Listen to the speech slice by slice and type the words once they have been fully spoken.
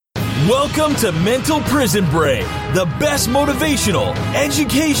Welcome to Mental Prison Break, the best motivational,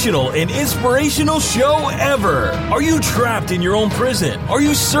 educational, and inspirational show ever. Are you trapped in your own prison? Are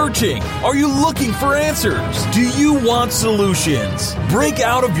you searching? Are you looking for answers? Do you want solutions? Break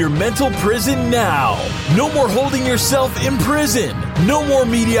out of your mental prison now. No more holding yourself in prison. No more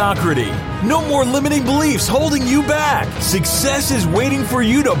mediocrity. No more limiting beliefs holding you back. Success is waiting for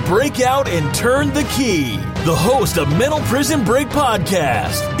you to break out and turn the key. The host of Mental Prison Break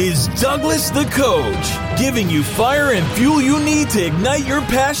podcast is Douglas the Coach, giving you fire and fuel you need to ignite your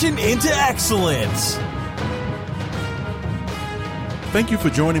passion into excellence. Thank you for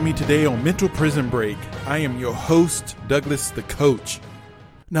joining me today on Mental Prison Break. I am your host, Douglas the Coach.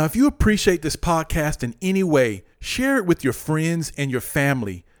 Now, if you appreciate this podcast in any way, share it with your friends and your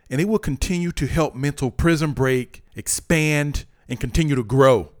family, and it will continue to help Mental Prison Break expand and continue to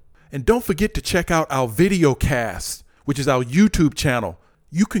grow. And don't forget to check out our video cast, which is our YouTube channel.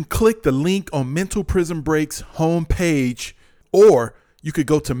 You can click the link on Mental Prison Break's homepage, or you could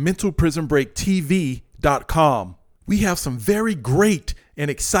go to mentalprisonbreaktv.com. We have some very great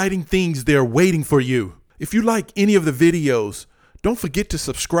and exciting things there waiting for you. If you like any of the videos, don't forget to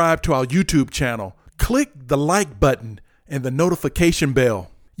subscribe to our YouTube channel. Click the like button and the notification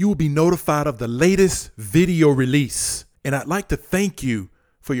bell. You will be notified of the latest video release. And I'd like to thank you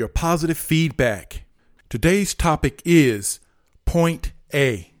for your positive feedback. Today's topic is Point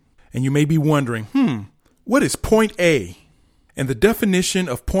A. And you may be wondering, what is Point A? And the definition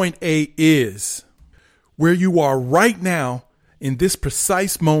of Point A is where you are right now in this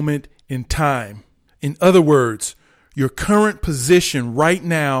precise moment in time. In other words, your current position right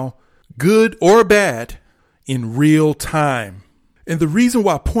now, good or bad, in real time. And the reason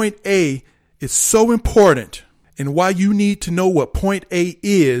why Point A is so important and why you need to know what Point A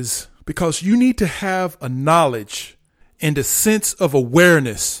is, because you need to have a knowledge and a sense of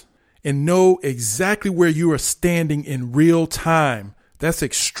awareness and know exactly where you are standing in real time. That's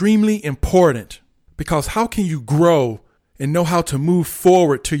extremely important, because how can you grow and know how to move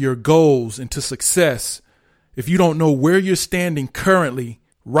forward to your goals and to success if you don't know where you're standing currently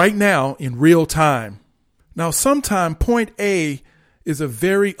right now in real time? Now, sometimes Point A is a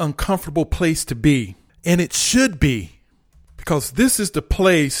very uncomfortable place to be. And it should be, because this is the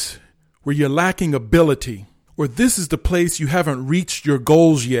place where you're lacking ability, or this is the place you haven't reached your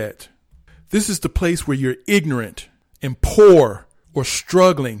goals yet. This is the place where you're ignorant and poor, or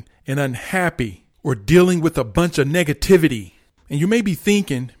struggling and unhappy, or dealing with a bunch of negativity. And you may be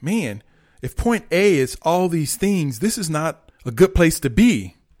thinking, man, if Point A is all these things, this is not a good place to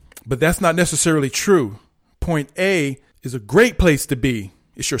be. But that's not necessarily true. Point A is a great place to be.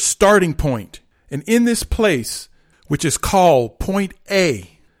 It's your starting point. And in this place, which is called Point A,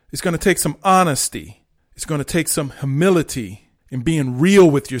 it's going to take some honesty. It's going to take some humility and being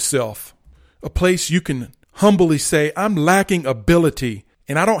real with yourself. A place you can humbly say, I'm lacking ability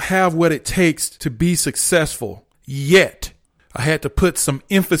and I don't have what it takes to be successful yet. I had to put some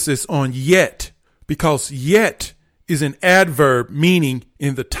emphasis on yet, because yet is an adverb meaning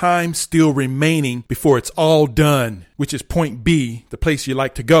in the time still remaining before it's all done, which is Point B, the place you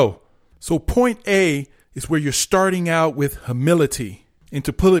like to go. So Point A is where you're starting out with humility. And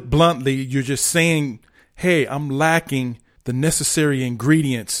to put it bluntly, you're just saying, hey, I'm lacking the necessary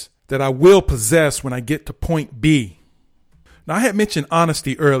ingredients that I will possess when I get to Point B. Now, I had mentioned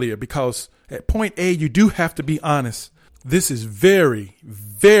honesty earlier, because at Point A, you do have to be honest. This is very,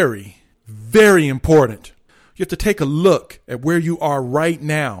 very, very important. You have to take a look at where you are right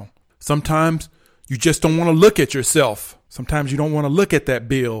now. Sometimes you just don't want to look at yourself. Sometimes you don't want to look at that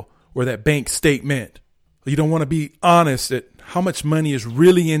bill or that bank statement. You don't want to be honest at how much money is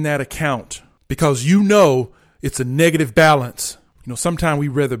really in that account, because you know it's a negative balance. Sometimes we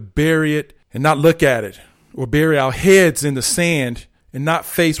rather bury it and not look at it, or bury our heads in the sand and not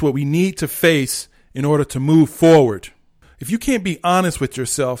face what we need to face in order to move forward. If you can't be honest with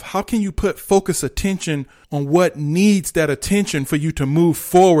yourself, how can you put focused attention on what needs that attention for you to move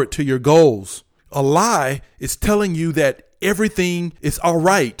forward to your goals? A lie is telling you that everything is all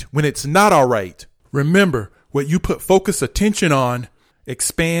right when it's not all right. Remember, what you put focused attention on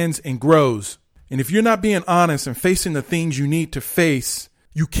expands and grows. And if you're not being honest and facing the things you need to face,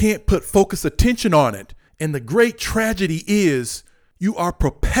 you can't put focused attention on it. And the great tragedy is you are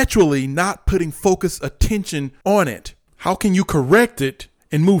perpetually not putting focused attention on it. How can you correct it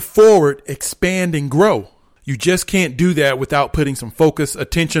and move forward, expand, and grow? You just can't do that without putting some focused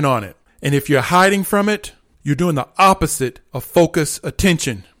attention on it. And if you're hiding from it, you're doing the opposite of focused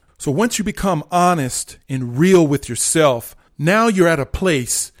attention. So once you become honest and real with yourself, now you're at a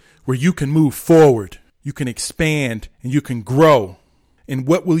place where you can move forward, you can expand, and you can grow. And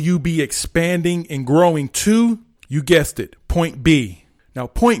what will you be expanding and growing to? You guessed it, point B. Now,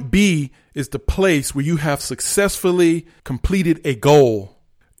 point B is the place where you have successfully completed a goal.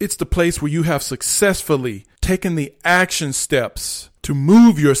 It's the place where you have successfully taken the action steps to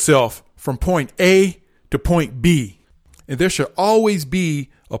move yourself from point A to point B. And there should always be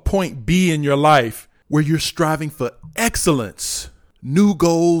a point B in your life where you're striving for excellence, new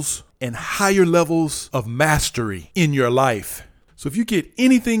goals, and higher levels of mastery in your life. So if you get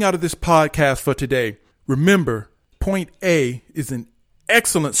anything out of this podcast for today, remember, point A is an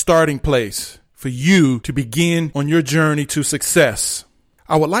excellent starting place for you to begin on your journey to success.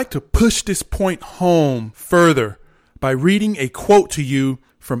 I would like to push this point home further by reading a quote to you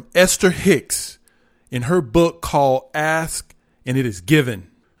from Esther Hicks in her book called Ask and It Is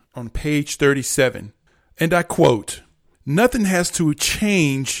Given on page 37. And I quote, "Nothing has to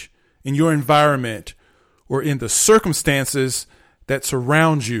change in your environment or in the circumstances that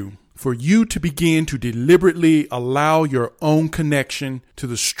surround you for you to begin to deliberately allow your own connection to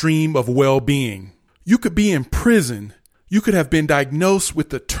the stream of well-being. You could be in prison. You could have been diagnosed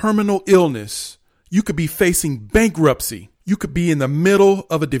with a terminal illness. You could be facing bankruptcy. You could be in the middle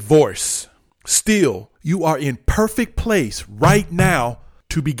of a divorce. Still, you are in perfect place right now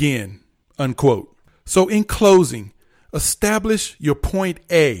to begin," unquote. So in closing, establish your point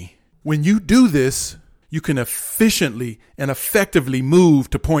A. When you do this, you can efficiently and effectively move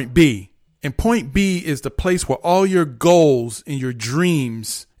to point B. And point B is the place where all your goals and your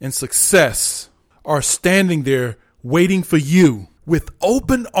dreams and success are standing there waiting for you with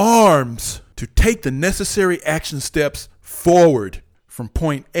open arms to take the necessary action steps forward from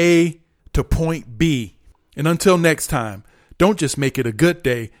point A to point B. And until next time, don't just make it a good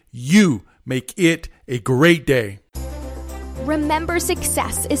day, you make it a great day. Remember,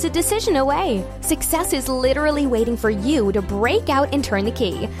 success is a decision away. Success is literally waiting for you to break out and turn the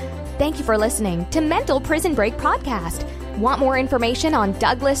key. Thank you for listening to Mental Prison Break Podcast. Want more information on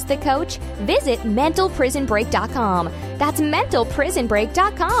Douglas the Coach? Visit mentalprisonbreak.com. That's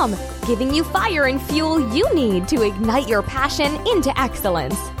mentalprisonbreak.com, giving you fire and fuel you need to ignite your passion into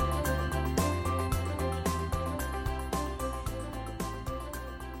excellence.